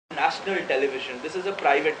national television. This is a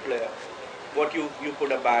private player, what you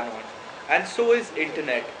put a ban on. And so is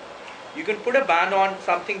internet. You can put a ban on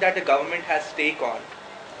something that the government has stake on.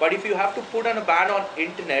 But if you have to put on a ban on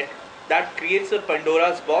internet, that creates a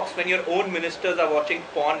Pandora's box when your own ministers are watching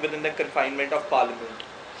porn within the confinement of parliament.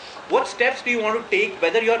 What steps do you want to take,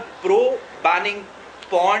 whether you're pro banning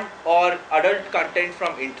porn or adult content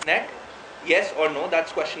from internet? Yes or no?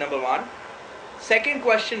 That's question number one. Second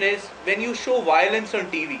question is, when you show violence on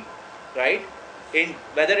TV, right?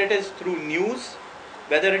 Whether it is through news,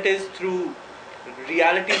 whether it is through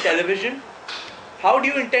reality television, how do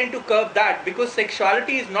you intend to curb that? Because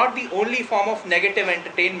sexuality is not the only form of negative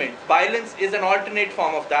entertainment. Violence is an alternate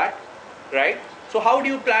form of that, right? So how do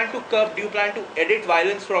you plan to curb? Do you plan to edit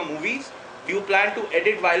violence from movies? Do you plan to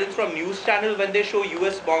edit violence from news channels when they show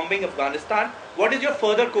US bombing Afghanistan? What is your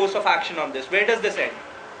further course of action on this? Where does this end?